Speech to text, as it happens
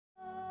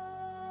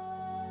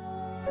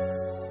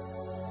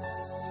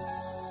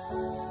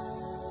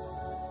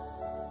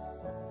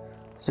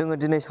जोङो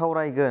दिनै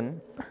सावरायगोन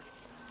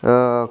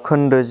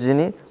खोन्दो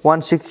 10नि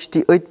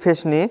 168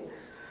 पेजनि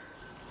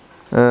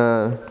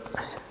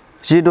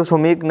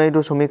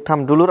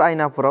 10.2.3 दुलुर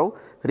आयनाफोराव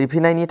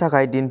रिफिनायनि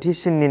थाखाय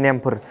दिन्थिसिननि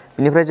नेमफोर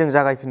बेनिफ्राय जों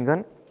जागायफिनगोन।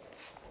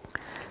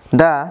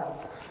 दा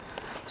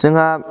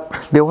जोंहा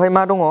बेवहाय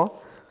मा दङ,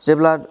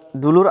 जेब्ला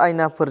दुलुर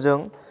आयनाफोरजों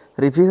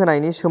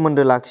रिफिहोनायनि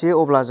सोमोन्दो लाखियो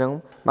अब्ला जों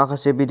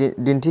माखासे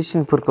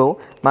दिन्थिसिनफोरखौ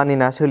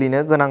मानिना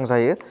सोलिनो गोनां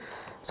जायो,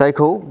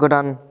 जायखौ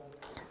गोदान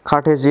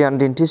कार्टेजियान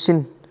दिन्थिसिन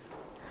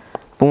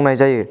बुंनाय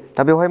जायो।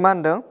 दा बेवहाय मा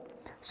होनदों,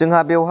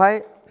 जोंहा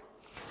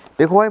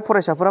बेखौहाय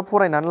फरायसाफोरा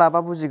फरायनानै लाबा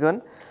बुजिगोन।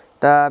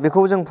 दा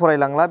बेखौ जों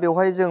फरायलांला,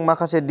 बेवहाय जों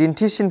माखासे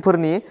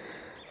दिन्थिसिनफोरनि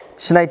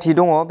सिनायथि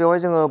दङ। बेवहाय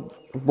जोङो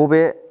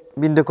बबे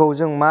बिन्दोखौ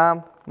जों मा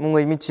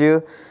मुङै मिथियो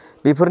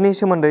बेफोरनि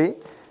सोमोन्दै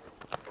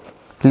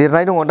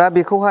लिरनाय दङ। दा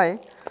बेखौहाय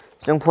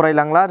जों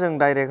फरायलांला, जों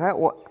डाइरेक्टहाय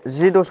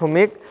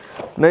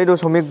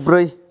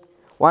 10.2.4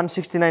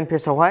 169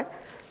 पेजावहाय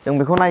जों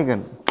बेखौ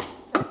नायगोन।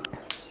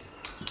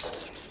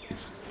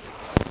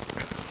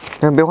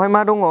 बेवहाय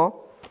मा दङ,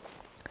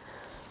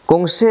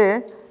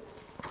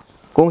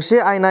 गंसे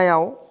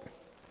आयनायाव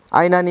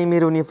आयनानि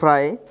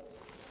मिरुनिफ्राय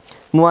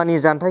मुवानि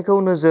जान्थाइखौ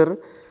नोजोर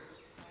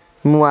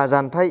मुवा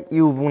जान्थाइ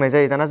इउ बुंनाय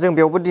जायो। दाना जों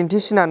बेयावबो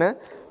दिन्थिसिनानो,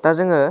 दा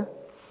जोङो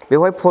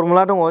बेवहाय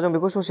फर्मुला दङ, जों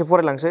बेखौ ससे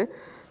फरायलांसै।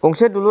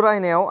 गंसे दुलुर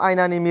आयनायाव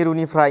आयनानि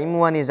मिरुनिफ्राय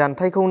मुवानि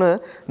जान्थाइखौनो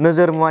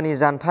नोजोर मुवानि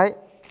जान्थाइ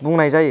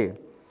बुंनाय जायो।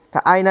 दा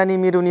आयनानि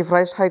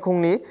मिरुनिफ्राय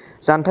सायखंनि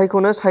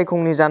जान्थाइखौनो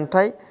सायखंनि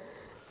जान्थाइ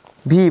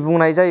भि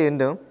बुंनाय जायो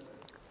होनदों।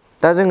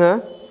 दा जोङो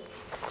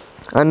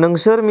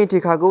नोंसोर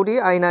मिथिखागौदि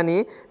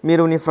आयनानि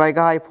मिरुनिफ्राय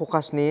गाहाय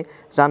फकासनि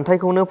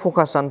जान्थाइखौनो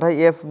फकास जान्थाइ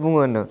एफ बुङो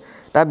होनदों।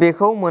 दा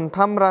बेखौ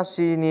मोनथाम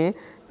राशिनि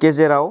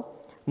गेजेराव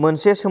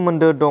मोनसे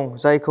सोमोन्दो दं,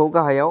 जायखौ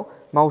गाहायाव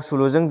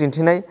मावसुलुजों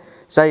दिन्थिनाय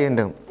जायो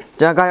होनदों।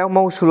 दा गाहायाव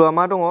मावसुलुआ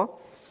मा दङ,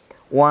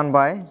 1/v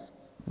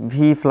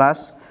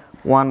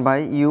 +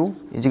 1/u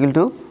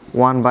 =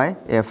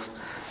 1/f।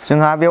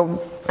 जोंहा बेयाव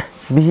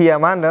भिआ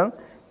मा होनदों,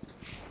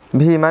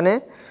 भि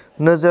माने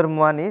नोजोर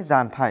मुवानि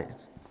जान्थाइ।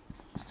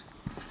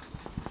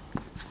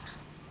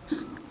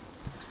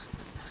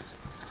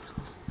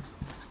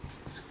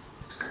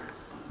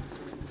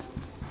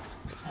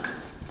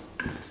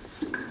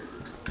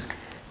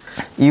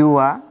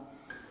 इउआ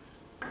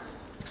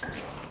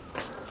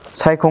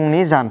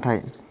सायखंनि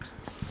जान्थाइ।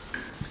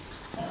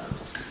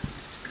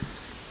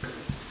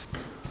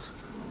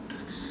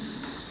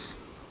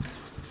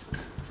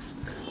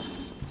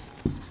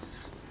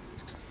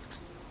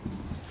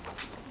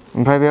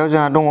 ओमफ्राय बेयाव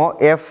जोंहा दङ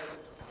एफ।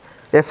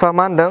 एफआ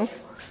मा होनदों,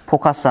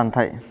 फकास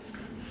जान्थाइ।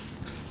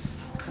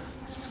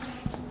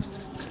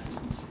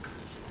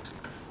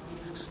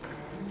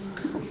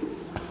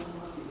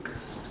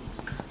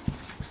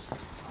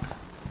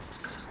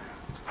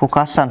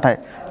 फकास जान्थाइ।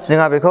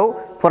 जोंहा बेखौ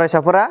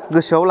फरायसाफोरा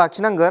गोसोआव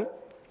लाखिनांगोन।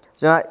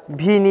 जोंहा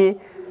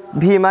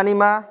भि मानि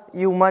मा,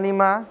 इउ मानि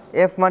मा,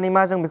 एफ मानि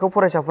मा, जों बेखौ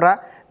फरायसाफोरा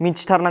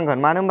मिथिथारनांगोन।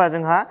 मानो होनबा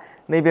जोंहा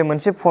नैबे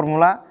मोनसे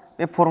फर्मुला,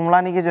 बे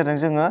फर्मुलानि गेजेरजों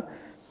जोङो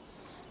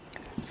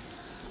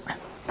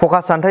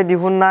फकास जान्थाइ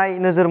दिहुननाय,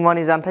 नोजोर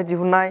मुवानि जान्थाइ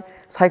दिहुननाय,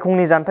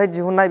 सायखंनि जान्थाइ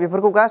दिहुननाय,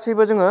 बेफोरखौ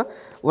गासैबो जोङो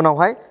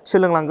उनावहाय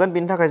सोलोंलांगोन।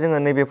 बेनि थाखाय जोङो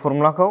नैबे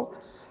फर्मुलाखौ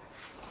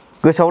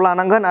गोसोआव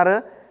लानांगोन आरो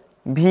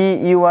भि,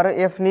 इउ आरो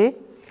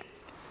एफनि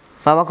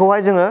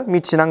माबाखौहाय जोङो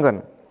मिथिनांगोन।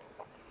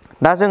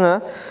 दा जोङो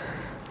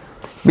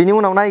बिनि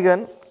उनाव नायगोन,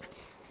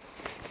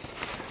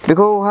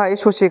 बेखौहाय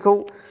ससेखौ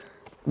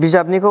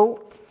बिजाबनिखौ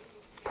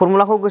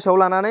फर्मुलाखौ गोसोआव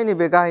लानानै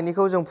नैबे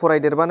गाहायनिखौ जों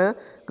फरायदेरबानो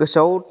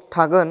गोसोआव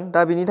थागोन। दा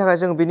बिनि थाखाय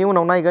जों बिनि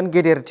उनाव नायगोन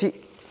गेदेरथि।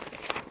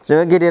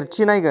 जोङो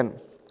गेदेरथि नायगोन।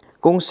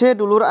 गंसे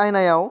दुलुर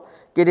आयनायाव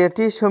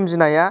गेदेरथि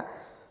सोमजिनाया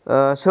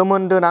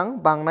सोमोन्दोनां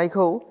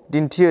बांनायखौ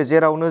दिन्थियो,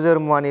 जेराव नोजोर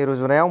मुवानि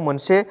रुजुनायाव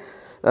मोनसे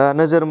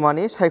नोजोर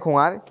मुवानि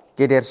सायखङा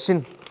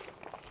गेदेरसिन।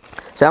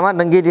 जोंहा मा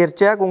होनदों,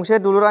 गेदेरथिया गंसे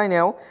दुलुर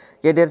आयनायाव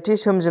गेदेरथि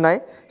सोमजिनाय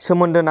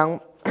सोमोन्दोनां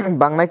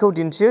बांनायखौ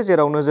दिन्थियो,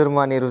 जेराव नोजोर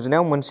मुवानि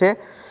रुजुनायाव मोनसे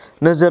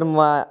नोजोर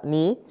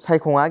मुवानि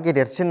सायखङा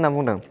गेदेरसिन होनना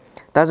बुंदों।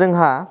 दा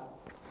जोंहा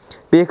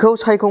बेखौ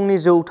सायखंनि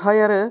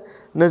जौथाय आरो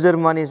नोजोर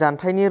मुवानि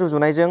जान्थाइनि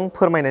रुजुनायजों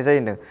फोरमायनाय जायो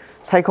होनदों।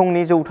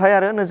 सायखंनि जौथाय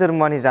आरो नोजोर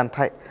मुवानि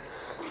जान्थाइ।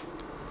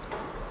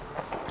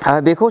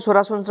 बेखौ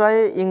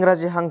सरासनस्रायै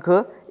इंराजि हांखो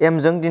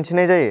एमजों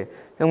दिन्थिनाय जायो।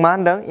 जों मा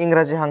होनदों,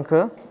 इंराजि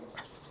हांखो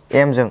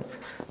एमजों।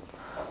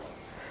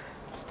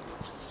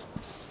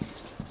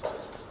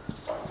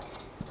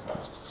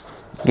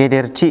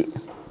 गेदेरथि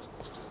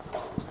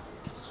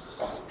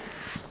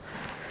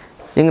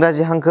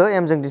इंराजि हांखो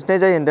एमजों दिन्थिनाय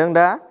जायो होनदों।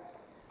 दा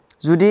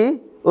जुदि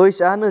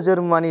ओइसआ नोजोर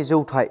मुवानि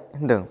जौथाय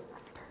होनदों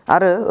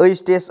आरो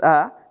ओइस डेसआ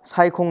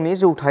सायखंनि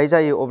जौथाय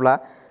जायो, अब्ला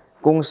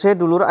गंसे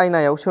दुलुर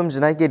आयनायाव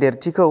सोमजिनाय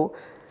गेदेरथिखौ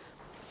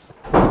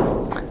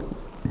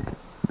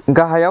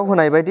गाहायाव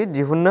होनाय बायदि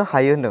दिहुननो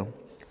हायो होनदों।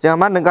 जोंहा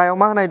मा होनदों, गाहायाव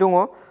मा होनाय दङ,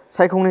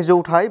 सायखंनि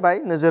जौथाय बाय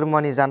नोजोर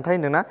मुवानि जान्थाइ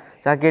होनदोंना।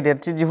 जोंहा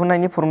गेदेरथि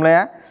दिहुननायनि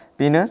फर्मुलाया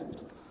बेनो,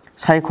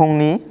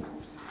 सायखंनि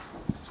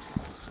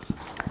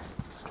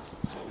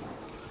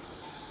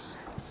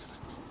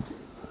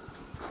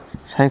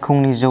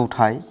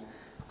जौथाय।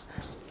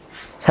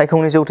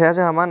 सायखंनि जौथाया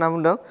जोंहा मा होनना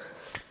बुंदों,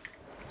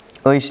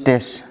 ओइस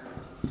डेस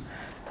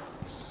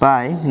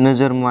बाय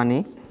नोजोर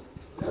मुवानि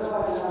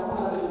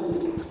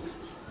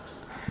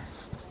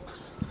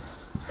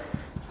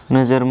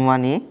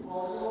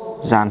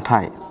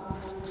जानथाय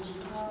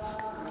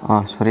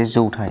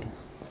जौथाय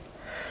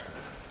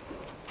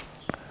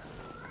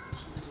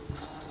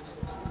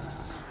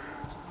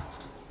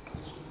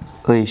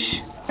ओइस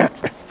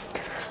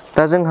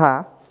दा जोंहा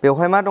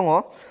बेवहाय मा दङ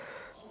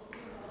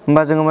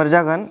होमबा जोङो मारै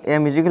जागोन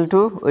m इजिकेल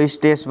टु ओइस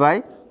डेस बाय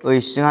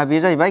ओइस जोंहा बे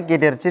जाहैबाय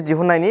गेदेरथि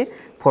दिहुननायनि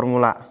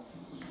फर्मुला।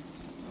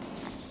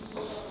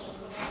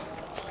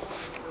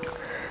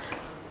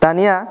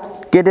 दानिया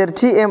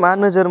गेदेरथि m आ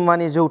नोजोर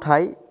मुवानि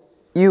जौथाय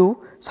u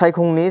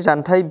सायखंनि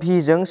जानथाय v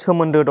जों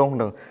सोमोन्दो दं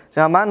होनदों।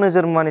 जोंहा मा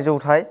नोजोर मुवानि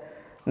जौथाय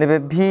नैबे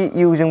v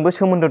u जोंबो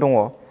सोमोन्दो दङ।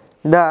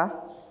 दा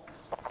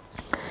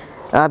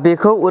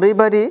बेखौ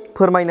ओरैबायदि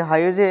फोरमायनो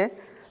हायो जे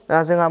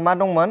जोंहा मा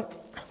दंमोन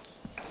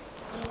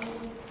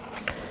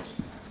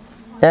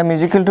m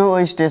इजिकेल टु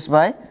ओइस डेस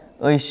बाय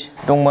ओइस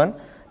दंमोन।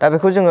 दा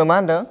बेखौ जोङो मा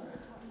होनदों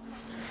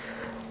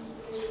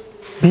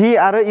v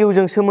आरो u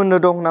जों सोमोन्दो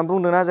दं होनना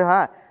बुंदोंना जोंहा।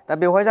 दा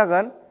बेवहाय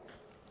जागोन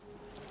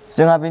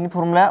जोंहा बेनि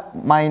फर्मुलाया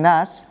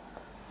माइनास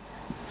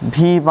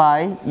v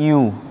बाय u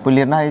बो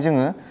लिरनो हायो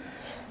जोङो।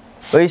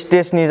 ओइस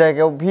डेसनि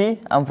जायगायाव v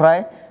ओमफ्राय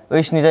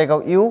ओइसनि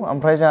जायगायाव u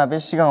ओमफ्राय जोंहा बे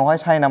सिगाङावहाय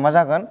साइनआ मा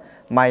जागोन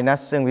माइनास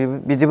जों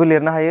बिदिबो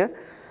लिरनो हायो।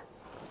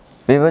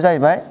 बेबो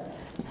जाहैबाय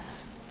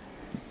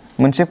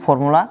मोनसे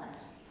फर्मुला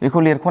बेखौ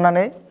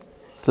लिरख'नानै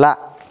ला।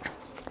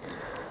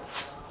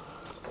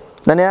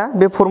 दानिया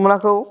बे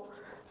फर्मुलाखौ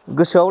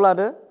गोसोआव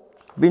लादो।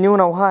 बिनि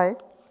उनावहाय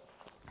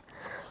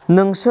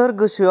नोंसोर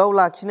गोसोआव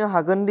लाखिनो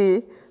हागोन दि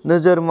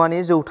नोजोर मुवानि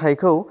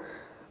जौथायखौ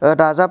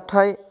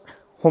दाजाबथाय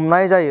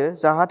हमनाय जायो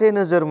जाहाथे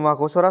नोजोर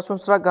मुवाखौ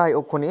सरासनस्रा गाहाय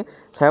अक्षनि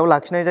सायाव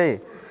लाखिनाय जायो।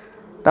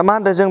 दा मा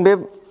होनदों जों बे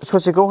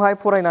ससेखौहाय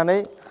फरायनानै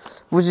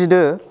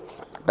बुजिदो।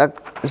 दा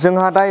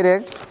जोंहा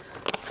डाइरेक्ट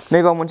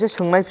नैबाव मोनसे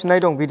सोंनाय फिननाय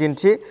दं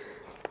बिदिन्थि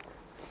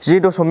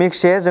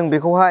 10.1 जों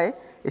बेखौहाय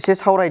एसे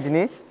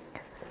सावरायदिनि।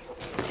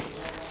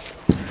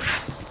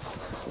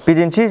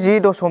 बिदिन्थि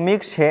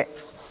 10.1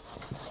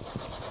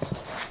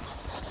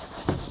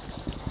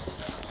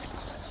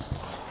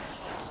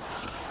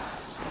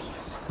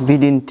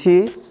 बिदिन्थि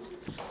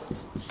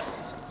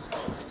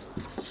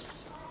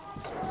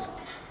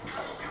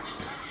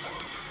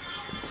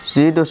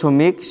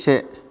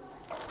 10.1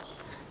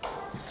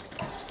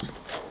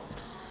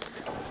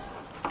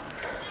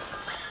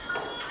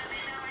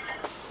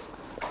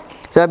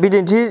 जा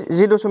बिदिन्थि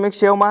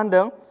 10.1 आव मा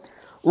होनदों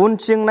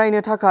उनथिं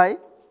नायनो थाखाय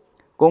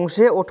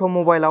गंसे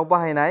अट'मबाइलाव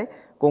बाहायनाय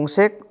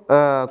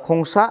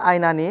खंसा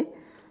आयनानि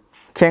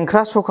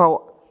खेंख्रा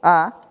सखाआ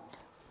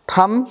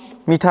 3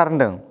 मिटार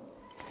होनदों।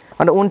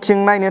 आरो उनथिं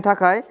नायनो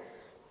थाखाय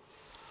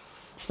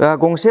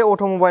गंसे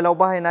अट'मबाइलाव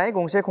बाहायनाय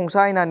गंसे खंसा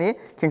आयनानि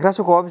खेंख्रा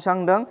सखाआ बेसेबां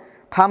होनदों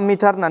 3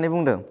 मिटार होननानै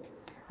बुंदों।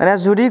 दानिया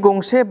जुदि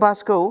गंसे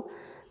बासखौ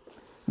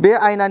बे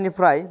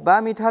आयनानिफ्राय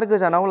 5 मिटार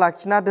गोजानाव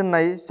लाखिना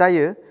दोननाय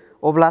जायो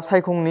अब्ला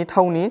सायखंनि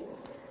थावनि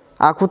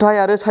आखुथाय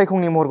आरो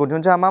सायखंनि महरखौ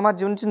दिहुन। जोंहा मा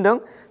दिहुननो थिनदों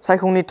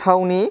सायखंनि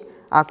थावनि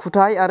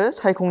आखुथाय आरो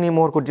सायखंनि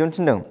महरखौ दिहुननो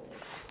थिनदों।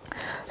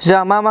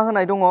 जोंहा मा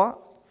होनाय दङ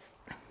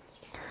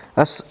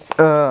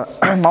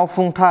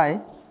मावफुंथाय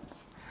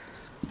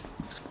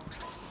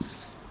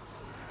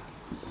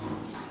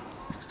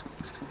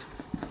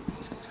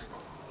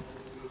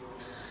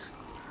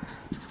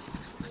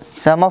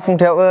जा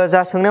मावफुंथायाव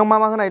जा सोंनायाव मा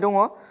होनाय दङ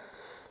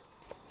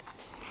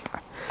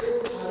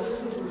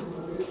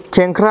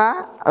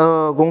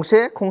गंसे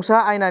खंसा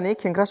आयनानि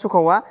खेंख्रा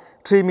सखाआ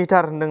 3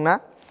 मिटार होनदोंना।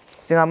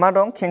 जोंहा मा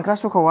दं खेंख्रा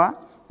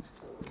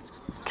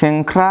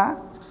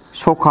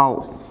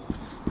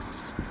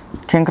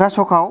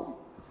सखाव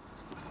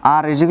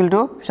r इजिकेल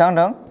टु बेसेबां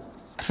होनदों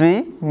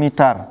 3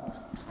 मिटार।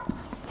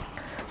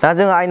 दा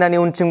जोंहा आयनानि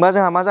उनथिंबा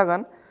जोंहा मा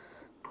जागोन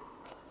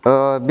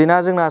बेना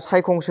जोंना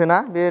सायखंसोना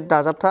बे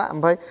दाजाबथा।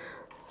 ओमफ्राय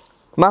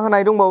मा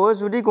होनाय दंबावो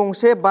जुदि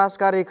गंसे बास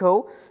गारिखौ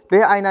बे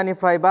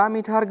आयनानिफ्राय 5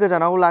 मिटार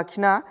गोजानाव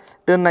लाखिना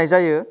दोननाय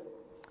जायो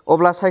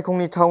अब्ला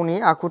सायखंनि थावनि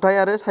आखुथाय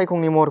आरो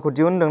सायखंनि महरखौ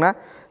दिहुन होनदोंना।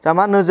 जा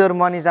मा नोजोर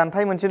मुवानि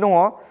जानथाय मोनसे दङ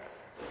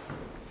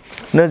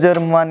नोजोर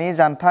मुवानि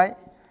जानथाय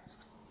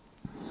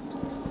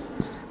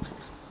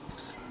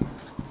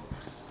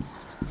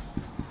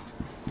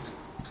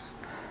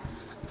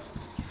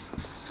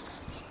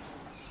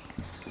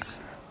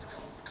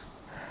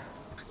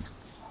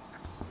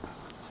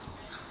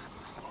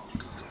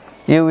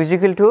u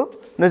इजिकेल टु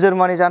नोजोर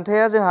मुवानि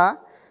जानथाया जोंहा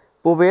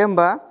बबे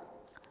होमबा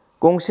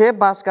गंसे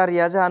बास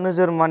गारिया जोंहा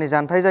नोजोर मुवानि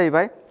जानथाय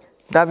जाहैबाय।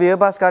 दा बेयो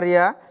बास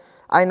गारिया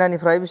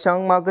आयनानिफ्राय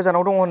बेसेबां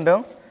गोजानाव दङ होनदों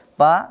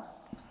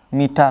 5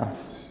 मिटार।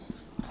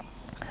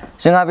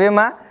 जोंहा बे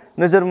मा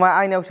नोजोर मुवा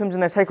आयनायाव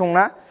सोमजिनाय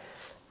सायखंना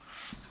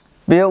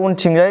बेयो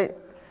उनथिंजाय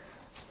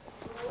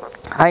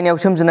आयनायाव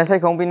सोमजिनाय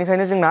सायखं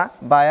बेनिखायनो जोंना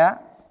 5 आ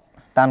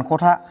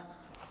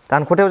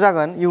दानख'थायाव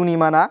जागोन इउनि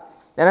माना।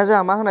 दाना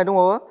जोंहा मा होनाय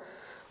दंबावो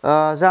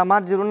जोंहा मा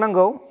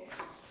दिरुननांगौ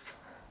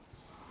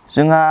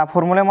जोंहा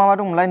फर्मुलायाव मा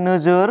दंमोनलाय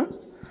नोजोर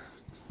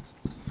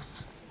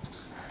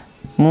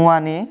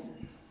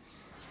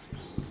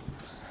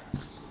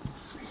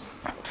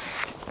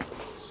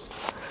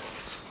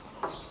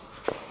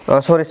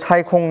सरि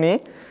सायखंनि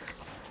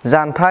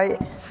जानथाय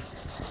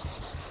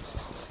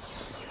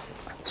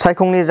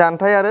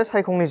आरो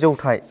सायखंनि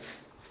जौथाय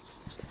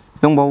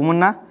दंबावोमोन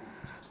ना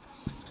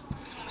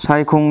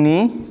सायखंनि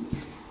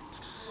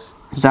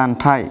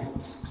जानथाय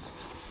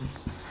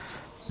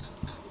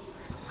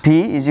v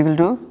इजिकेल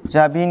टु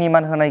जा v नि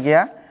मान होनाय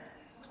गैया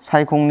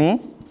सायखंनि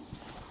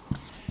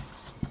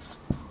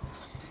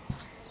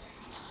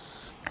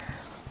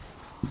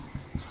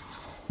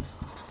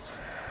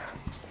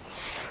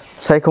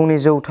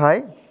जौथाय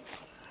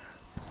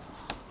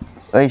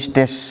h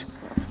डेस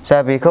जा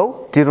बेखौ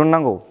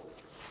दिरुननांगौ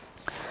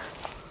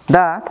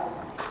दा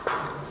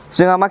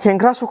जोंहा मा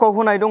खेंख्रा सखाव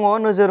होनाय दङ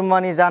नोजोर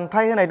मुवानि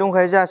जानथाय होनाय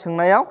दंखायो जोंहा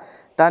सोंनायाव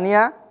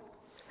दानिया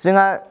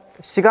जोंहा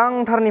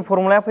सिगांथारनि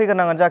फर्मुलाया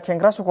फैग्रोनांगोन जा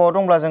खेंख्रा सखावाव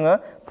दंब्ला जोङो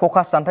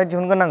फकास जानथाय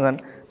दिहुनग्रोनांगोन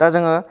दा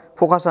जोङो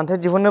फकास जानथाय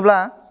दिहुनोब्ला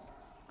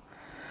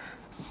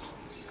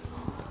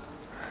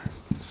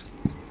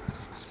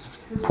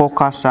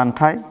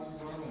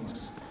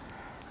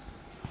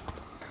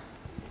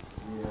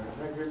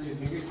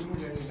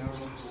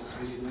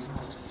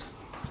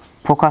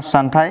फकास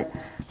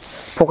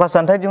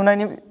जानथाय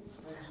दिहुननायनि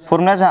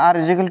फर्मुलाया जोंहा r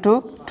इजिकेल टु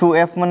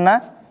 2f मोन ना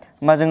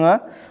होमबा जोङो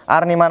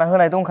r नि माना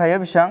होनाय दंखायो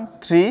बेसेबां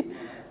 3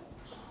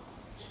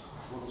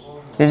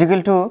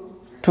 इजिकेल टु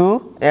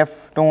 2f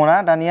दङ ना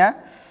दानिया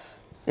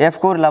f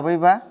खौ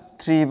लाबोयोबा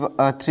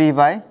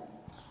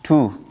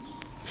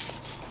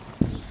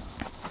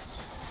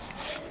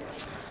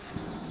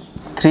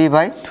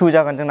 3/2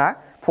 जागोन जोंना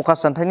फकास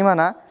जानथायनि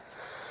माना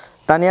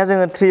दानिया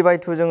जोङो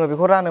 3/2 जोङो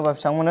बेखौ रानोबा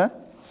बेसेबां मोनो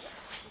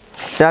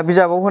जोंहा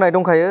बिजाबाव होनाय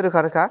दंखायो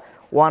रोखा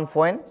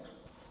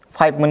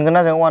 1.5 मोनगोन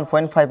ना जों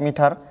 1.5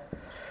 मिटार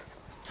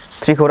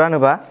 3 खौ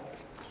रानोबा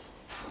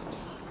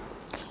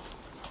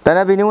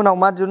दानिया बेनि उनाव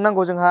मा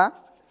दिहुननांगौ जोंहा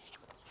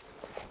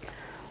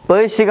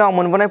बै सिगाङाव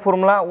मोनबोनाय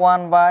फर्मुला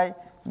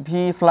 1/v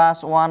प्लास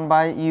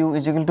 1/u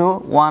इजिकेल टु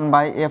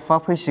 1/f आ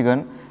फैसिगोन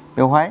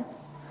बेवहाय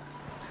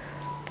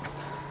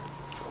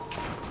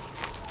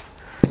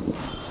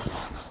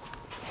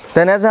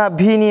दानिया जोंहा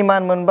v नि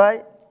मान मोनबाय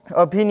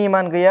v नि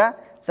मान गैया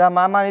जोंहा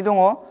मा मानि दङ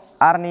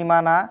r नि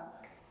माना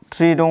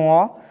 3 दङ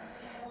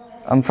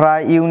ओमफ्राय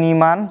u नि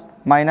मान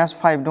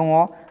 -5 दङ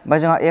ओमफ्राय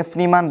जोंहा f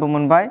नि मानबो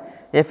मोनबाय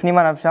f नि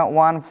माना बेसेबां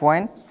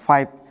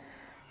 1.5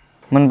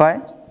 मोनबाय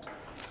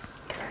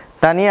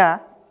दानिया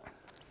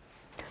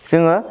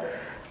जोङो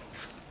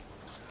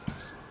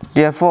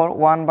therefore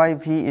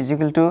 1/v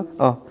Ezekiel two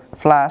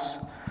plus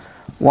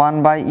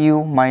 1/u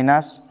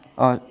minus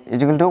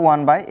Ezekiel two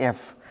 1/f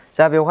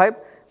जा बेवहाय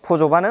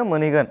फज'बानो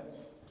मोनहैगोन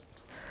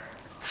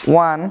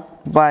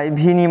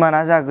 1/v नि माना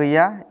जोंहा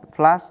गैया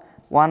प्लास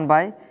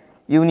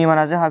 1/u नि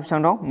माना जोंहा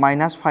बेसेबां दं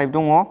 -5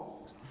 दङ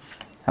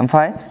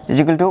ओमफ्राय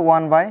इजिकेल टु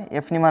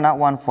 1/f नि माना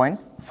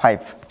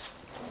 1.5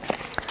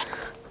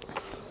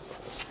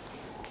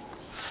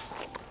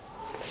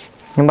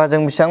 होमबा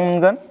जों बेसेबां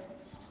मोनगोन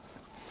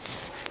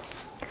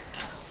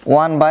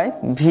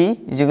 1/v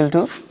इजिकेल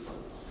टु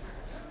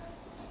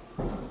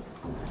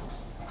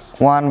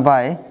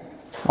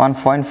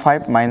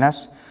 1/1.5 माइनास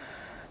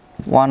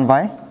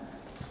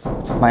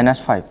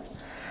 1/-5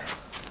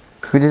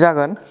 बिदि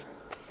जागोन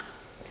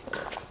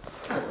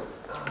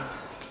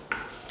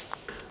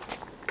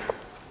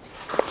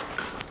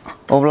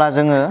अब्ला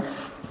जोङो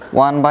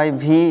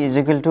 1/v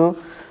इजिकेल टु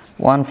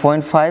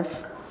 1.5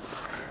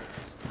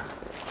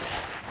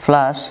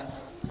 प्लास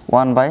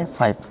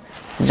 1/5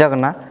 जागोन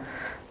ना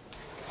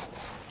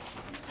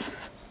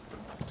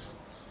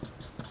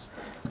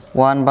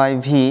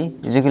 1/v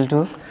इजिकेल टु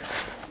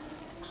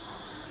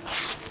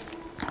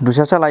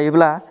दुइसा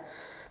लायोब्ला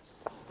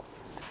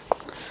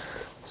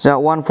जा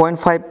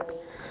 1.5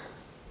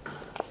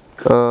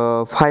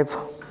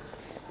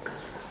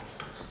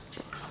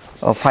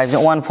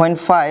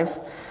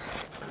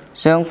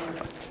 जों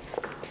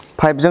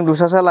 5 जों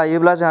दुइसा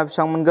लायोब्ला जोंहा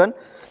बेसेबां मोनगोन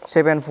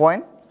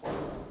 7.5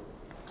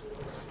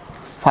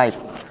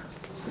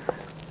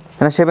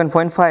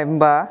 7.5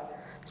 होमबा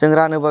जों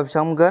रानोबा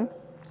बेसेबां मोनगोन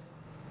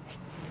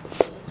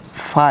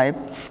 5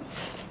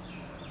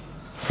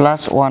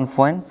 प्लास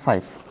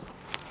 1.5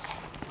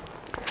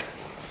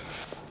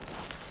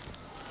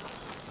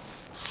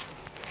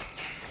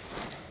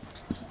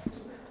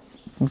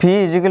 v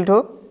इजिकेल टु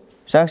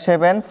जों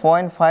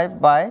 7.5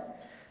 बाय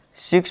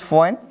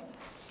 6.5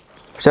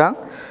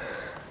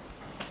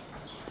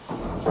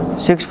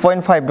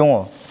 दङ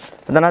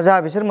दाना जोंहा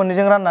बिसोर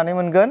मोननैजों राननानै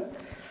मोनगोन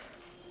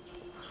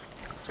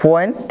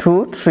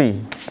 0.23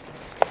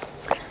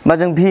 होमबा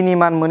जों v नि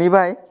मान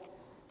मोनहैबाय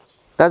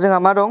दा जोंहा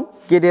मा दं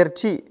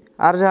गेदेरथि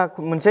आरो जोंहा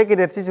मोनसे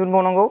गेदेरथि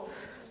दिहुनबावनांगौ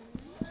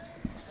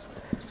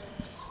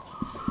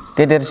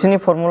गेदेरथिनि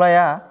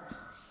फर्मुलाया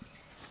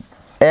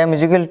m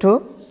इजिकेल टु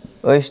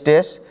h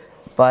डेस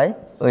बाय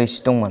h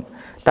दंमोन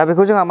दा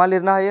बेखौ जोंहा मा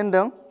लिरनो हायो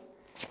होनदों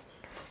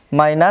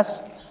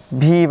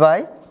 -v बाय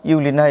u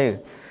लिरनो हायो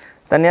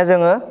दानिया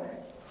जोङो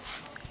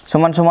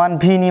समान समान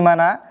v नि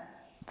माना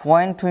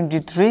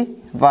 0.23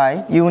 बाय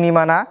u नि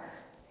माना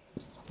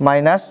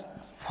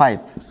 -5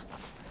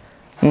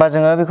 होमबा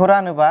जोङो बेखौ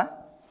रानोबा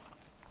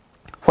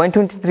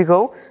 0.23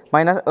 खौ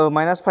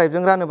 -5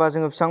 जों रानोबा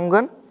जोङो बेसेबां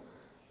मोनगोन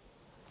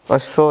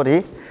सरि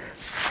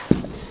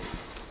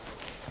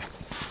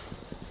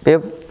बे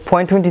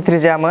 0.23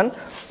 जायामोन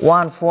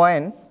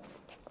 1.15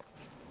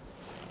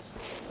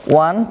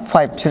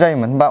 सो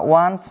जायोमोन होमबा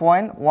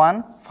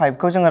 1.15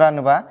 खौ जोङो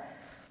रानोबा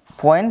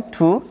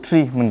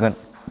 0.23 मोनगोन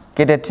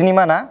गेदेरथिनि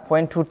माना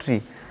 0.23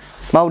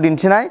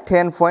 मावदिन्थिनाय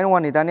 10.1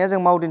 नि दानिया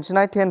जों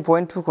मावदिन्थिनाय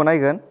 10.2 खौ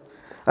नायगोन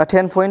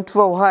 10.2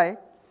 आवहाय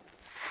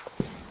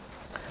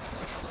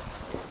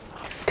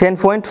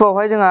 10.2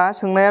 आवहाय जोंहा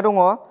सोंनाया दङ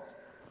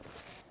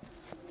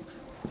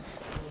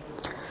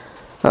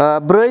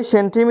 4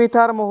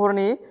 सेन्टिमिटार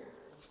महरनि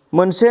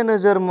मोनसे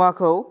नोजोर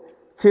मुवाखौ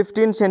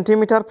 15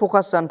 सेन्टिमिटार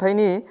फकास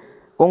जानथायनि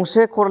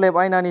गंसे खरलेब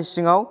आयनानि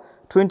सिङाव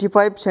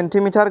 25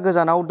 सेन्टिमिटार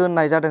गोजानाव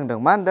दोननाय जादों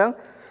मा होनदों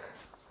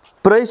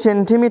 4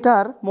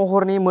 सेन्टिमिटार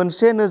महरनि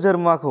मोनसे नोजोर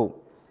मुवाखौ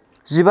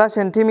 15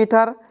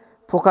 सेन्टिमिटार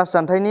फकास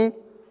जानथायनि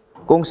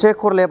गंसे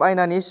खरलेब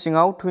आयनानि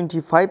सिङाव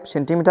 25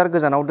 सेन्टिमिटार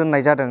गोजानाव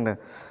दोननाय जादों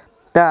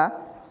दा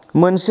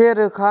मोनसे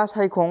रोखा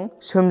सायखं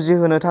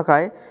सोमजिहोनो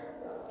थाखाय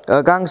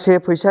गांसे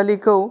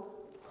फैसालिखौ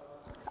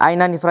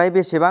आयनानिफ्राय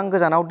बेसेबां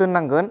गोजानाव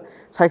दोननांगोन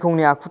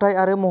सायखंनि आखुथाय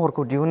आरो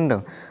महरखौ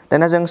दिहुनदों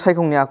दाना जों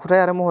सायखंनि आखुथाय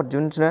आरो महर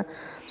दिहुननो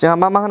जोंहा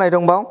मा होनाय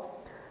दंबाव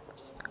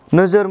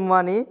नोजोर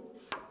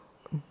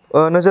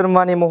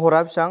मुवानि महरा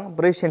बेसेबां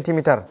 4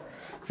 सेन्टिमिटार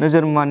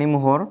नोजोर मुवानि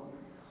महर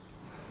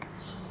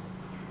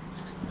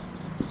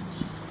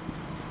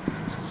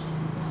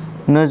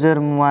नोजोर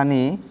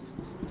मुवानि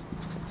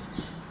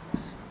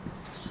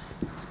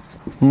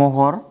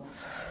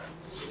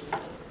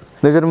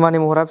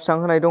महरा बेसेबां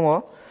होनाय दङ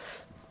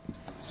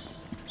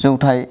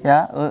जौथाया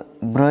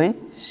 4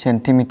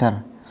 सेन्टिमिटार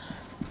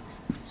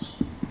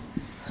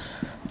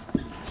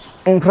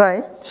ओमफ्राय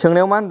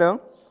सोंनायाव मा होनदों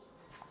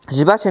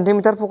 15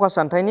 सेन्टिमिटार फकास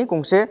जानथायनि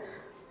गंसे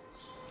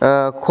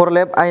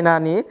खरलेब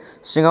आयनानि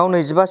सिङाव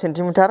 25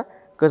 सेन्टिमिटार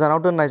गोजानाव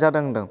दोननाय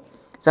जादों होनदों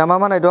जा मा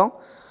होनाय दं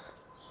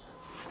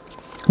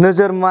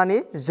नोजोर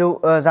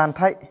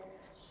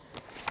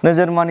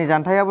मुवानि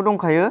जानथायाबो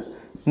दंखायो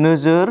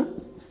नोजोर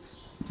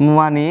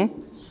मुवानि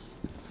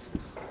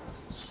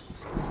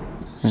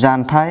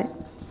जानथाय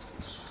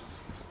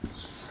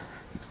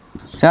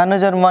जोंहा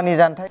नोजोर मुवानि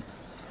जानथाय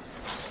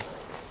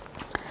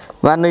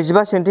बा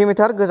 25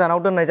 सेन्टिमिटार गोजानाव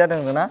दोननाय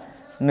जादों ना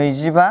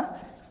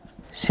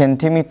 25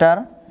 सेन्टिमिटार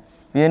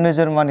बेयो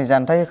नोजोर मुवानि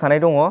जानथाय होखानाय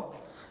दङ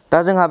दा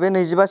जोंहा बे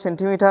 25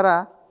 सेन्टिमिटारा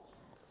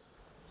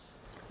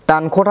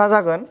दानख'था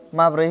जागोन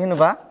माब्रै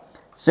होनोबा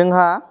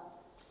जोंहा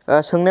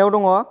सोंनायाव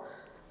दङ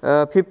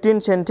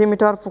 15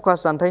 सेन्टिमिटार फकास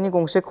जानथायनि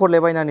गंसे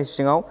खरलेब आयनानि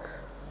सिङाव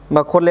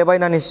बा खरलेब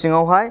आयनानि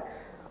सिङावहाय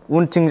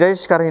उनथिंजाय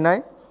सिखारहैनाय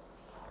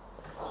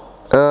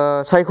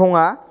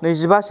सायखङा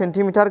 25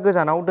 सेन्टिमिटार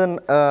गोजानाव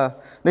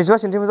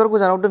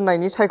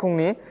दोननायनि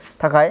सायखंनि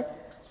थाखाय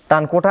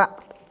दानख'था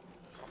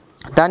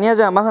दानिया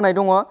जोंहा मा होनाय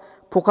दङ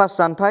फकास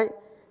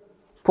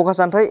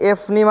जानथाय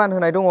f नि मान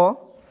होनाय दङ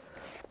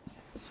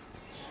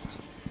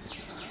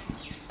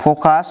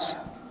फकास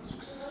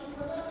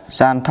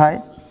जानथाय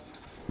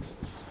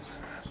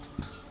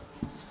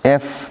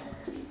f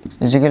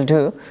इजिकेल टु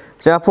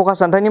जोंहा फकास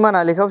जानथायनि माना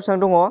लेखायाव बेसेबां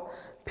दङ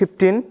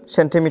 15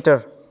 सेन्टिमिटार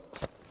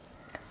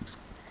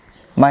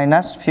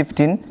माइनास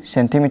 15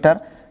 सेन्टिमिटार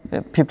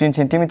 15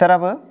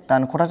 सेन्टिमिटाराबो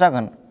दानख'था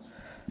जागोन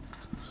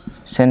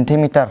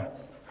सेन्टिमिटार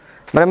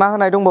ओमफ्राय मा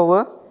होनाय दंबावो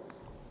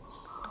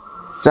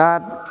जा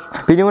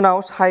बिनि उनाव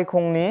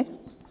सायखंनि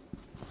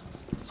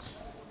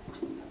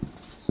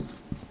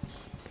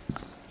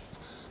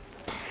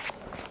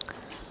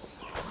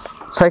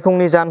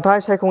जानथाय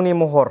सायखंनि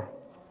महर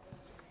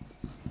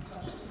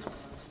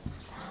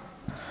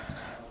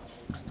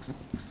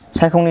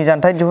सायखंनि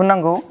जानथाय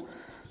दिहुननांगौ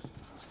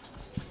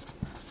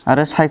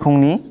आरो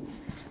सायखंनि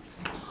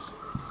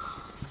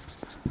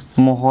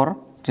महर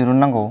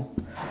दिहुननांगौ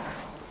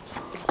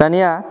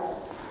दानिया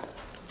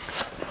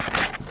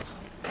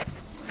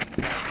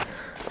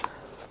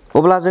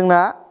अब्ला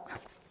जोंना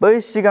बै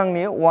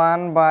सिगांनि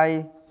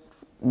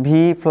 1/v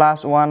प्लास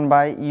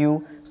 1/u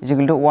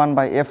इजिकेल टु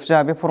 1/f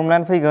जोंहा बे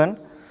फर्मुलायानो फैगोन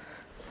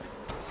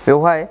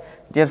बेवहाय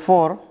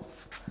देयरफर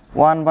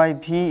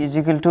 1/v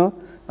Ezekiel two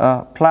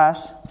plus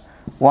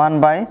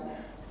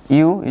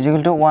 1/u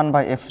Ezekiel two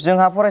 1/f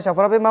जोंहा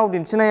फरायसाफोरा बे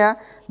मावदिन्थिनाया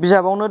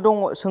बिजाबावनो दङ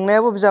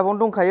सोंनायाबो बिजाबावनो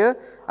दंखायो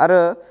आरो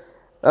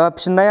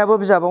फिननायाबो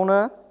बिजाबावनो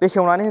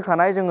बेखेवनानै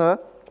होखानाय जोङो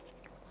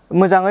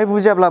मोजाङै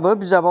बुजियाब्लाबो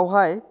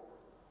बिजाबावहाय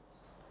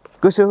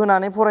गोसो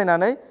होनानै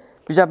फरायनानै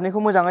बिजाबनिखौ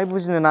मोजाङै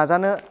बुजिनो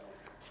नाजानो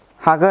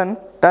हागोन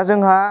दा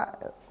जोंहा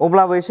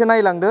अब्लाबो एसे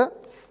नायलांदो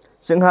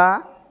जोंहा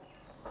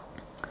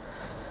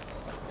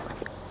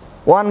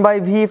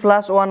 1/v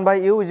प्लास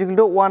 1/u इजिकेल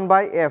टु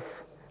 1/f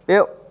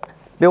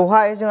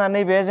बेवहाय जोंहा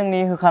नैबे जोंनि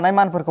होखानाय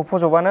मानफोरखौ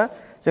फज'बानो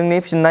जोंनि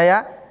फिननाया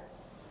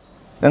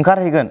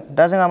ओंखारहैगोन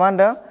दा जोंहा मा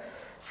होनदों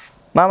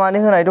मा मानि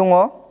होनाय दङ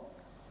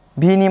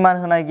v नि मान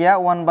होनाय गैया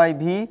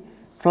 1/v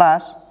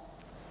प्लास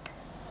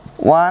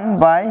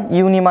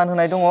 1/u नि मान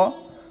होनाय दङ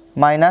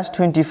माइनास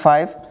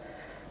 25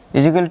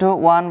 इजिकेल टु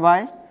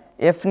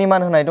 1/f नि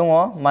मान होनाय दङ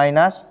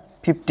माइनास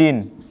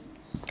 15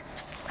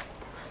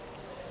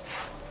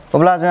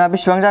 अब्ला जोंहा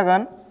बेसेबां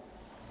जागोन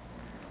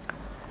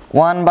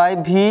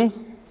 1/v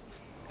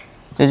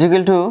is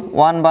equal to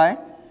 1 by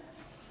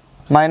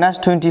minus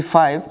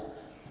 25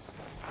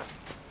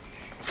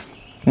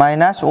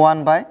 minus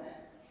 1 by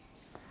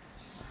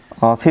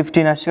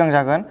 15 सिगां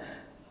जागोन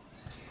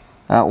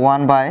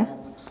 1 by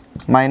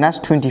minus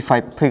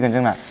 25 फैगोन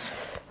जोंना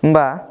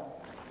होमबा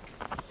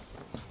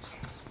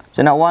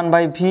जोंना 1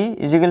 by v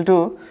is equal to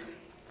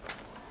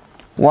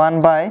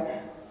 1 by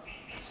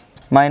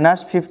minus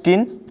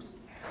 15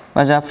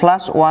 जोंहा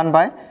plus 1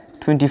 by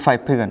 25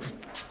 फैगोन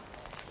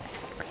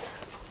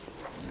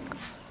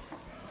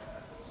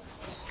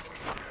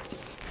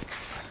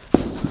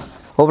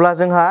अब्ला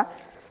जोंहा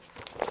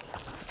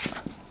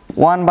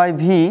 1 by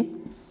v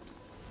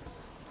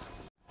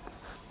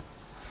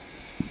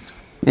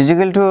is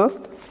equal to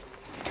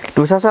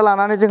दुसासा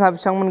लानानै जोंहा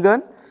बेसेबां मोनगोन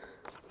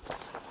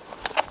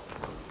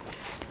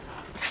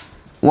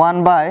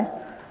 1 by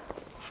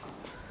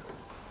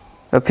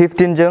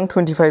 15 जों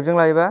 25 जों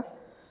लायोबा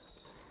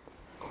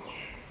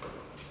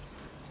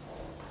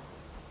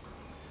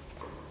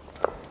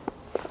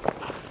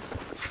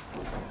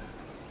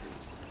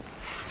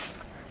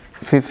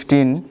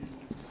 15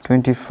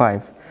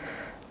 25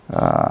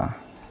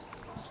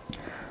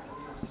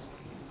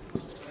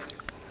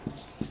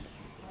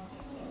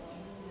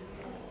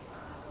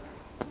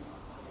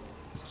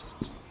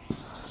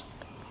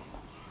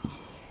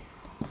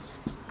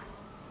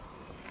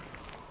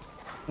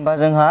 होमबा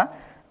जोंहा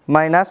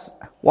minus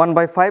 1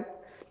 by 5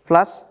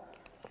 plus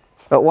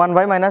 1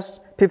 by minus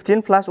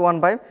 15 plus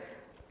 1 by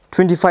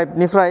 25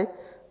 निफ्राय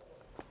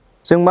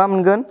जों मा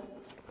मोनगोन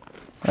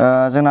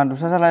जोंना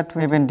दुसा जाला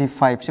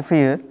 75 सो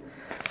फैयो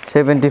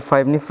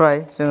 75 निफ्राय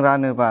जों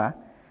रानोबा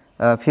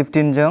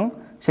 15 जों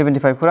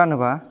 75 खौ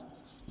रानोबा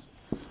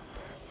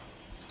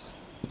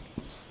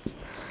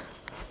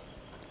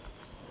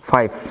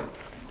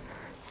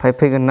 5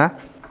 फैगोन ना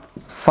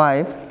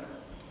 5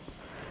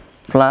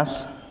 plus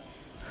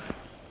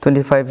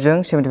 25 जों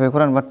 75 खौ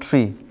रानोबा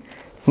 3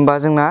 होमबा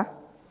जोंना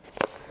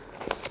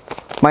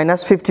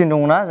minus 15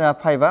 दंना जोंहा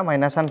 5 आ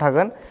माइनास आन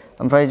थागोन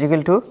ओमफ्राय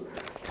इक्वल टु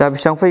जोंहा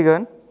बेसेबां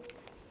फैगोन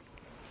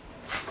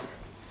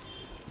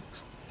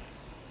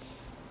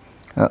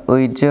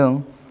 8 जों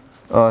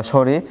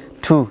सरि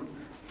 2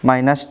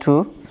 minus 2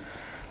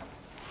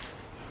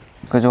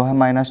 गोजौहाय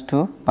minus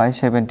 2 by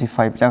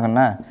 75 जागोन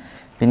ना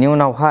बेनि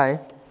उनावहाय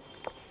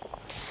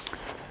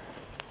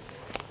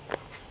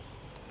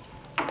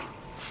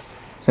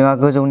जोंहा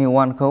गोजौनि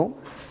 1 खौ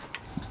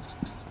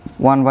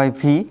 1 by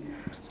v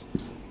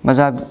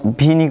जोंहा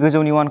v नि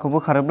गोजौनि 1 खौ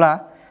बोखारोब्ला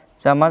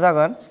जोंहा मा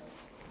जागोन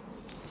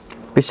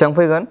बेसेबां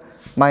फैगोन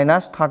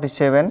minus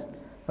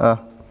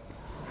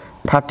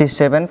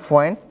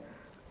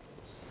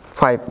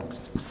 37.5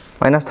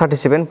 minus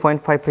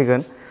 37.5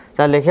 फैगोन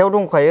जोंहा लेखायाव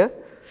दंखायो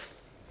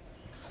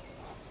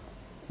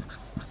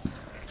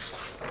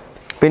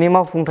बेनि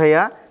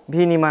मावफुंथाया v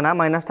नि माना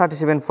minus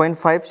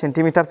 37.5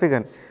 सेन्टिमिटार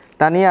फैगोन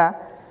दानिया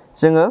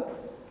जोङो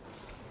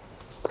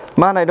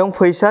मा होननाय दं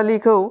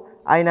फैसालिखौ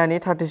आयनानि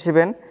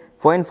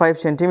 37.5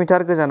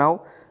 सेन्टिमिटार गोजानाव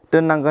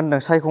दोननांगोन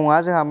होनदों सायखङा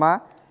जोंहा मा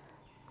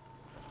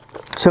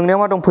सोंनायाव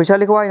मा दं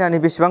फैसालिखौ आयनानि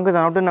बेसेबां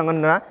गोजानाव दोननांगोन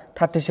होनना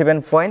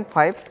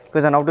 37.5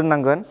 गोजानाव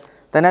दोननांगोन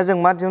दानिया जों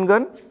मा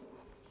दिहुनगोन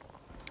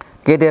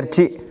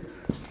गेदेरथि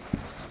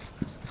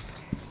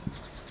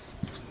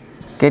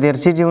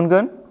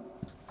दिहुनगोन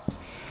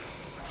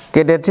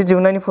गेदेरथि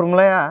दिहुननायनि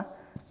फर्मुलाया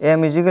m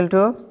is equal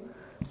to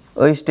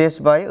h dash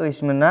by h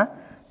मोन ना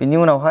बिनि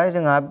उनावहाय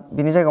जोंहा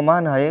बिनि जायगायाव मा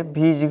होनो हायो v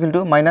is equal to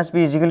minus b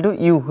is equal to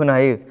u होनो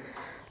हायो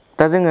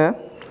दा जोङो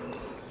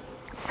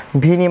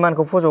v नि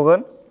मानखौ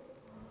फज'गोन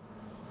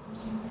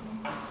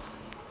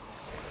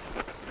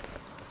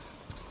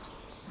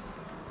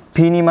v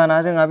नि माना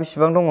जोंहा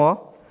बेसेबां दङ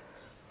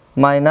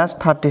minus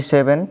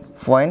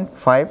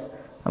 37.5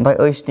 ओमफ्राय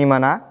h नि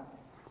माना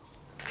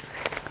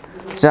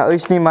जा h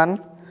नि मान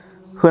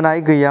होनाय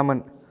गैयामोन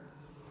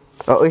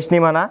h नि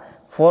माना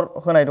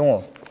 4 होनाय दङ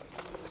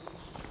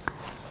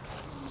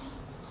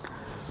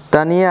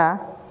दानिया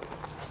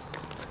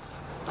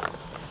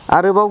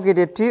आरोबाव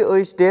गेदेरथि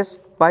h dash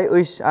by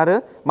h आरो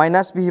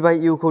minus b by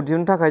u खौ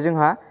दिहुननो थाखाय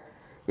जोंहा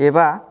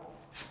एबा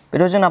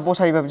बेथ' जोंना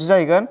बसायोबा बिदि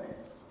जाहैगोन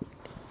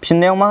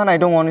फिननायाव मा होनाय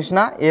दङ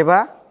नोंसिना एबा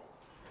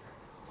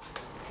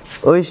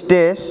h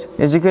dash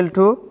is equal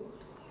to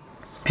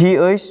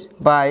vh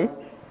by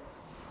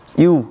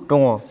u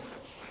दङ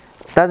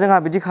दा जोंहा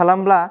बिदि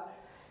खालामब्ला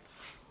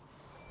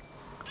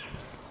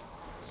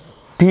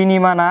v नि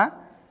माना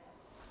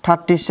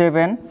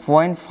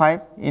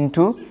 37.5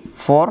 into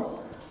 4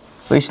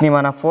 h नि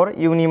माना 4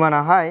 u नि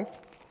मानाहाय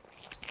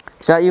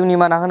जा u नि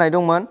माना होनाय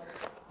दंमोन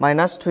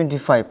minus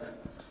 25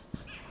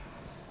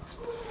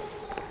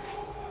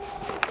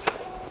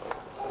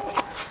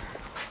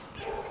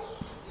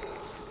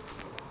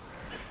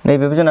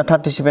 नैबेबो जोंना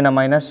 37 आ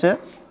माइनाससो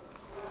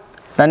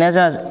दानिया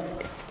जोंहा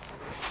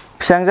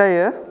बेसेबां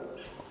जायो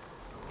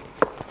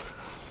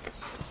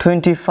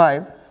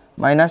 25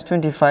 minus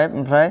 25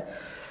 ओमफ्राय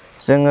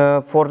जोङो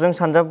 4 जों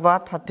सानजाबब्ला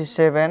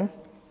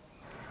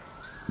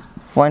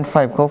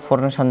 37.5 खौ 4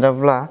 जों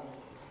सानजाबब्ला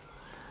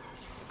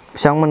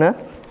बेसेबां मोनो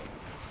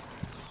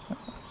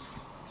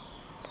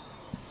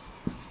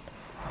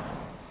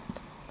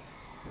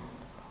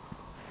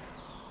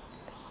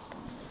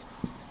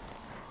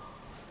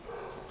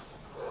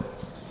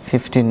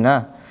 15 ना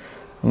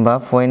होमबा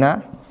पइन्टआ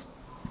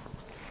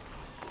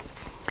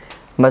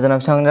होमबा जोंना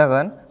बेसेबां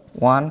जागोन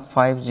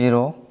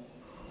 150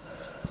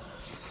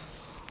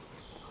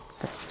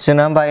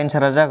 जोंना होमबा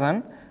एन्सारा जागोन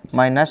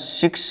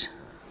 -6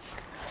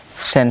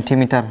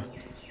 सेन्टिमिटार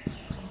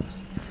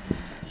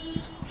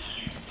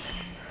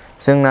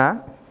जोंना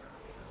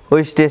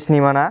ओइस टेस्टनि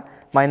माना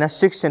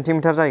 -6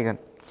 सेन्टिमिटार जाहैगोन।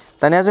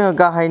 दानिया जोङो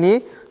गाहायनि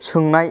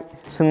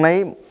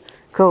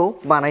सोंनायखौ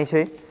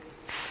बानायसै।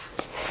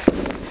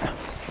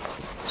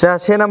 जा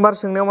 1 नाम्बार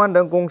सोंनायाव मा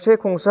होनदों गंसे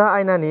खंसा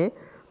आयनानि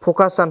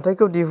फकास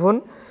जानथायखौ दिहुन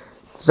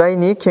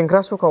जायनि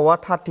खेंख्रा सखावा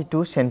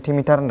 32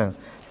 सेन्टिमिटार होनदों।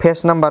 पेज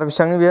नाम्बार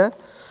बेसेबांनि बेयो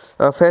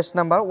पेज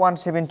नाम्बार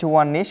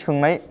 171 नि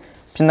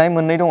फिननाय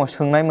मोननै दङ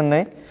सोंनाय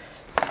मोननै।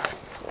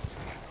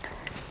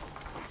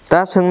 दा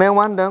सोंनायाव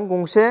मा होनदों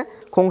गंसे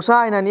खंसा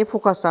आयनानि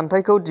फकास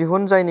जानथायखौ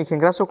दिहुन जायनि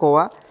खेंख्रा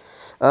सखावा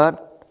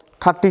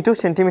 32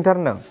 सेन्टिमिटार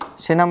होनदों।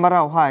 1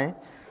 नाम्बारावहाय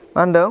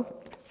मा होनदों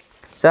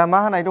जा मा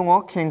होनाय दङ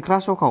खेंख्रा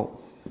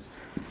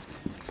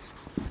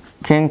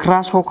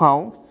सखाव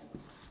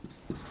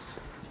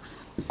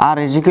R =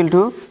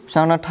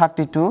 बेसेबांनो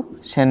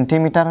 32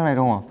 सेन्टिमिटार होनाय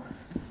दङ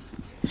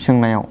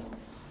सोंनायाव।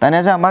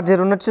 दानिया जोंहा मा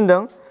दिरुननो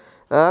थिनदों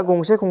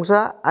गंसे खंसा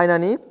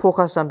आयनानि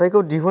फकास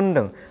जानथायखौ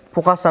दिहुनदों।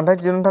 फकास जानथाय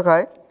दिहुननो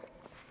थाखाय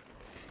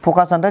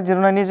फकास जानथाय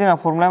दिरुननायनि जोंहा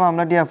फर्मुला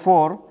मामोन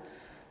therefore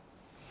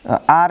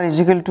R =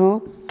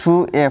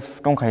 2f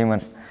दंखायोमोन।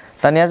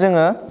 दानिया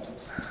जोङो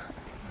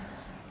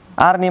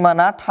R नि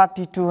माना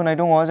 32 होनाय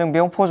दङ जों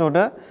बेयाव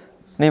फज'दो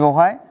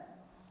नैबावहाय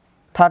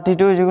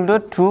 32 =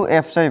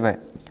 2f जाहैबाय।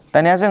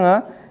 दानिया जोङो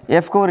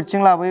f खौ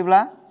ओरैथिं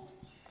लाबोयोब्ला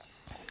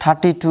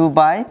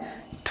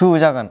 32/2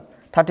 जागोन।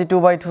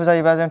 32/2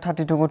 जायोबा जों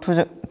 32 खौ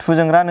 2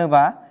 जों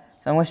रानोबा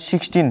जों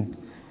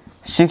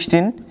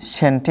 16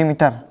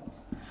 सेन्टिमिटार।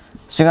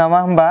 जोंहा मा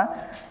होनबा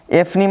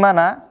f नि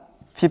माना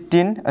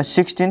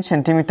 16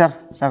 सेन्टिमिटार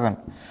जागोन।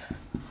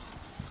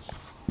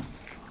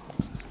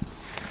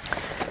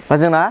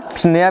 जोंना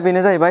फिननाया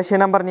बेनो जाहैबाय 1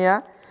 नाम्बारनिया।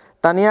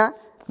 दानिया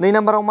 2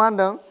 नाम्बाराव मा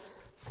होनदों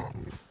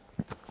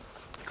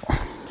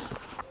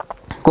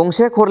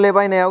गंसे खरलेब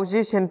आयनायाव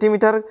 10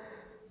 सेन्टिमिटार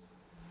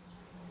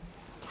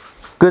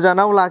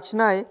गोजानाव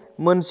लाखिनाय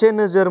मोनसे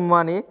नोजोर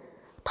मुवानि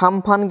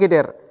 3 फान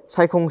गेदेर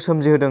सायखं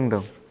सोमजिहोदों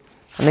होनदों।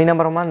 2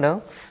 नाम्बाराव मा होनदों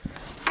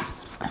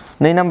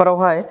 2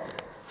 नाम्बारावहाय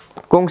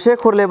गंसे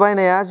खरलेब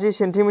आयनाया 10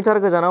 सेन्टिमिटार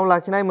गोजानाव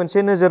लाखिनाय मोनसे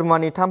नोजोर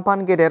मुवानि 3 फान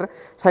गेदेर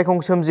सायखं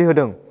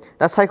सोमजिहोदों।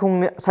 दा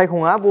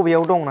सायखङा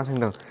बबेयाव दं होनना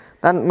सोंदों।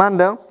 दा मा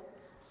होनदों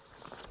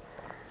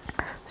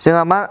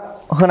जोंहा मा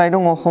होनाय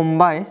दङ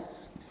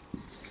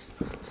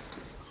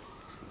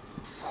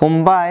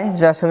हमबाय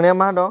जोंहा सोंनाया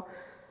मा दं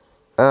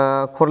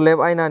खरलेब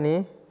आयनानि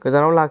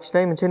गोजानाव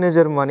लाखिनाय मोनसे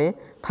नोजोर मुवानि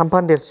 3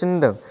 फान देरसिन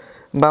होनदों।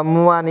 बा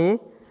मुवानि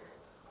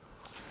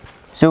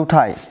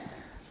जौथाय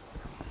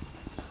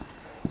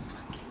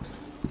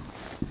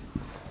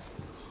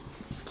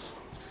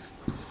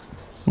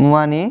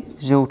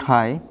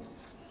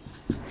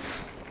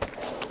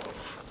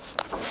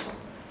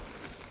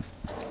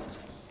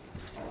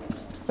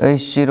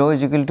H0 =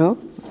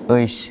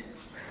 H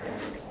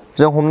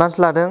जों हमनासो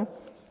लादों।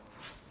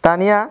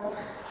 दानिया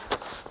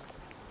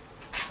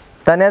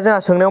जोंहा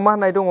सोंनायाव मा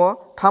होननाय दङ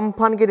 3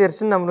 फान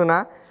गेदेरसिन होनना बुंदोंना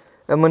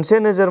मोनसे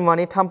नोजोर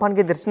मुवानि 3 फान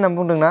गेदेरसिन होनना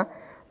बुंदोंना।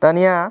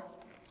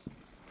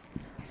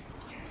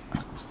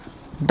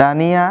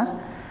 दानिया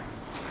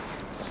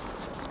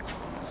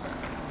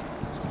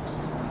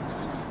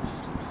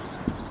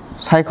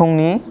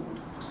सायखंनि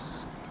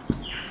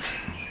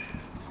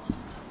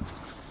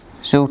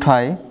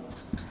जौथाय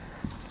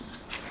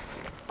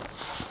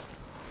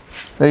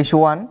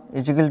H1 =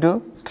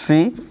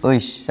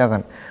 3H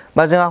जागोन।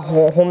 बा जोंहा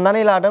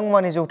हमनानै लादों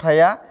मुवानि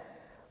जौथाया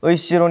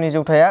H0 नि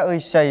जौथाया H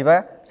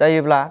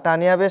जायोब्ला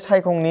दानिया बे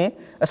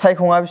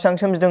सायखङा बेसेबां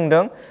सोमजिदों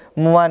होनदों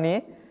मुवानि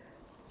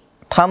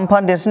 3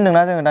 फान देरसिन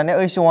होनदोंना जोङो। दानिया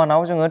H1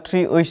 आव जोङो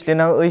 3H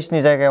लिरनांगौ। H नि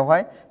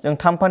जायगायावहाय जों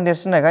 3 फान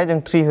देरसिन होननायखाय जों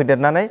 3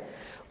 होदेरनानै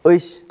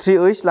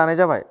 3H लानाय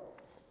जाबाय।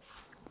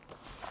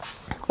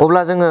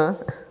 अब्ला जोङो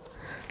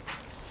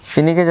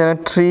बेनि गेजेराव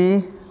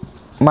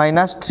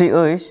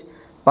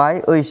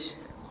 3-3H/H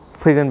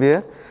फैगोन बेयो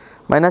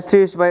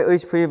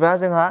 -3H/H फैयोब्ला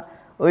जोंहा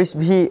H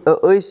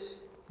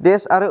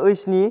देश आरो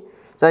H नि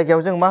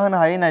जायगायाव जों मा होनो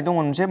हायो होननाय दङ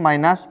मोनसे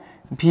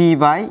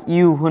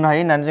 -V/U होनो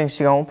हायो होननानै जों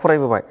सिगाङाव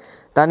फरायबोबाय।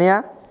 दानिया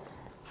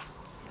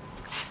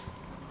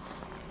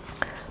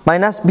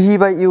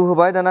 -V/U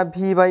होबाय। दाना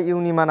V/U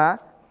नि माना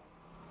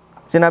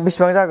जोंना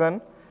बेसेबां जागोन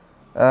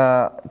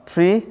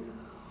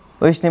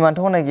 3H नि मानथ'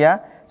 होनाय गैया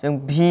जों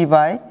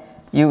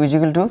V/U =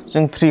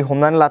 जों 3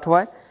 हमनानै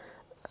लाथ'बाय।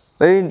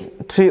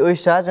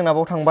 3H आ जोंना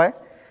बाव थांबाय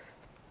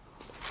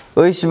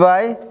H'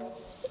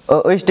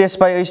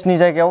 नि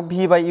जायगायाव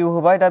V/U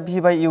होबाय। दा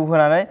V/U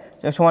होनानै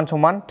जों समान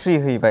 3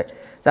 हैबाय।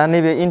 दा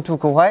नैबे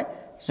इनटुखौहाय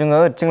जोङो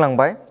ओरैथिं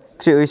लांबाय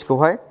 3H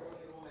खौहाय।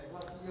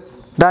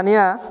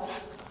 दानिया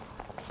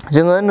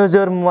जोङो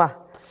नोजोर मुवा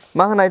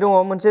मा होनाय दङ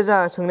मोनसे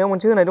जोंहा सोंनायाव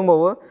मोनसे होनाय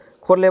दंबावो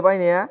खरलेब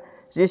आयनाया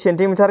 10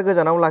 सेन्टिमिटार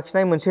गोजानाव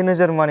लाखिनाय मोनसे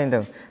नोजोर मुवानि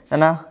होनदों।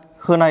 दाना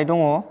होनाय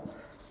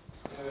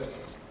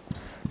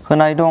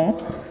दं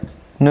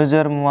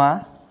नोजोर मुवा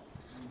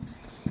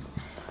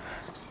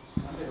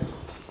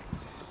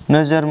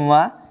नोजोर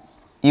मुवा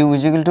इउ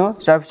इजिकेल टु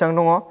जा बेसेबां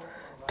दङ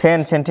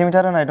 10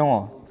 सेन्टिमिटार होनाय दङ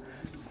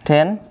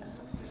 10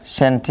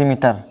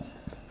 सेन्टिमिटार।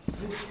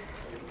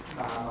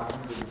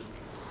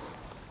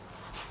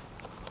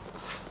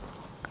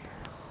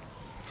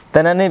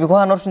 दाना नैबेखौ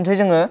हानहरफिनसै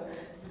जोङो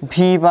v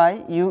बाय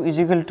u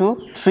इजिकेल टु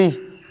 3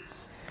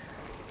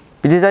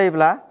 बिदि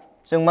जायोब्ला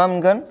जों मा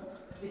मोनगोन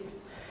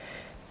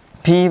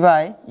v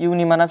बाय u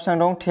नि माना बेसेबां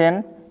दं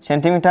 10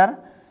 सेन्टिमिटार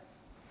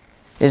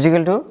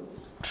इजिकेल टु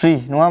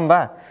 3 नङा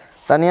होमबा।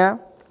 दानिया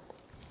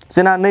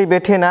जोंना नैबे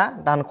 10आ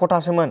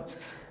दानख'थासोमोन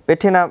बे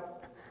 10आ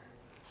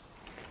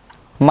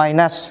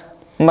माइनास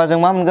होमबा जों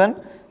मा मोनगोन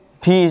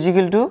v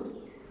Ezekiel two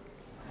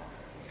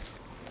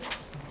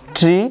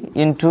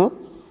 3 into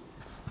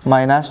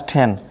minus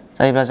 10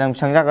 जायोब्ला जों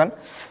बेसेबां जागोन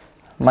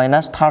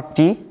माइनास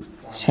 30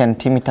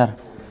 सेन्टिमिटार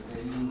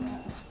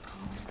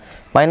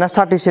माइनास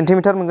 30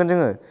 सेन्टिमिटार मोनगोन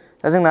जोङो।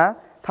 दा जोंना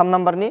 3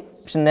 नाम्बारनि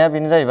फिननाया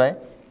बेनो जाहैबाय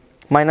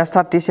माइनास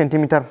 30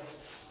 सेन्टिमिटार।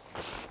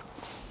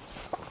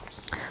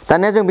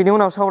 दानिया जों बिनि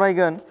उनाव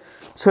सावरायगोन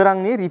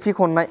सोरांनि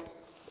रिफिखननाय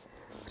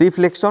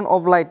रिफ्लेक्सन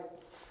अफ लाइट।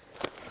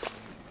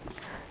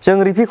 जों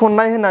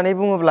रिफिखननाय होननानै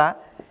बुङोब्ला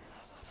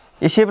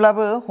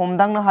एसेब्लाबो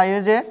हमदांनो हायो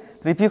जे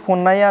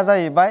रिफिखननाया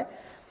जाहैबाय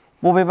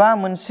बबेबा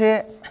मोनसे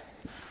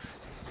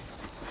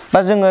बा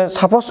जोङो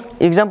साप'ज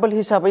एग्जाम्पल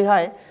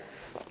हिसाबैहाय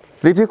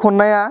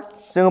रिफिखननाया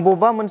जोङो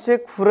बबेबा मोनसे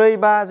खुरै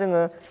बा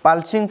जोङो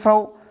बाल्थिंफ्राव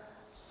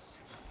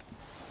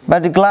बा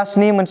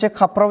ग्लासनि मोनसे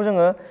कापफ्राव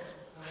जोङो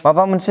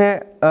माबा मोनसे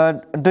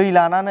दै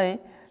लानानै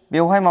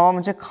बेवहाय माबा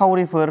मोनसे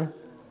खावरिफोर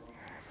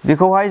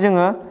बेखौहाय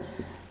जोङो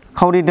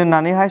खावरि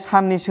दोननानैहाय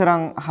साननि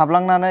सोरां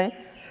हाबलांनानै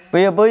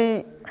बै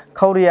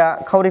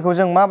खावरिखौ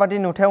जों माबादि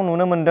नुथायाव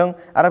नुनो मोन्दों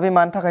आरो बे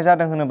मानि थाखाय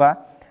जादों होनोबा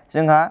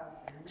जोंहा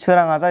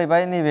सोराङा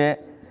जाहैबाय नैबे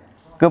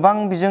गोबां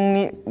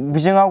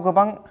बिजोङाव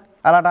गोबां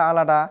आलादा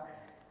आलादा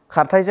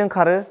खारथायजों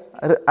खारो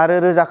आरो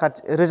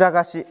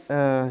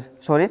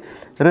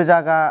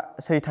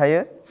रोजागासै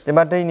थायो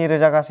जेनेबा दैनि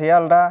रोजागासेया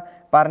आलदा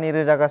बारनि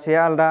रोजागासेया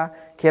आलदा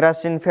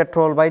केरासिन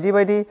पेट्रल बायदि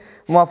बायदि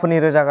मुवाफोरनि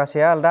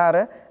रोजागासेया आलदा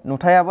आरो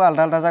नुथायाबो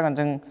आलदा आलदा जागोन।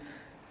 जों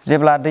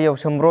जेब्ला दैयाव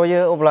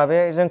सोमब्रयो अब्ला बे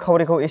जों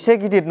खावरिखौ एसे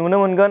गिदिर नुनो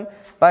मोनगोन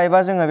बा एबा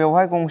जोङो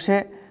बेवहाय गंसे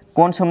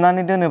गन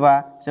सोमनानै दोनोबा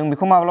जों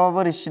बेखौ माब्लाबाबो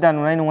ओरै सिदा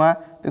नुनाय नङा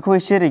बेखौ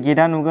एसे ओरै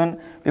गेदा नुगोन।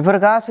 बेफोर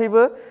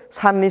गासैबो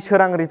साननि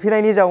सोरां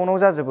रिफिनायनि जाउनाव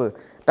जाजोबो।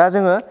 दा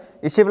जोङो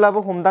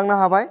एसेब्लाबो हमदांनो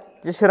हाबाय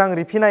जे सोरां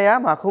रिफिनाया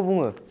माखौ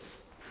बुङो।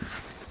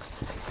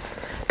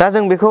 दा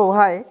जों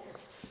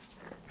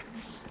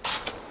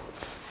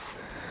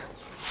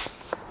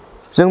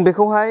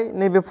बेखौहाय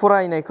नैबे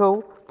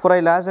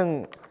फरायला जों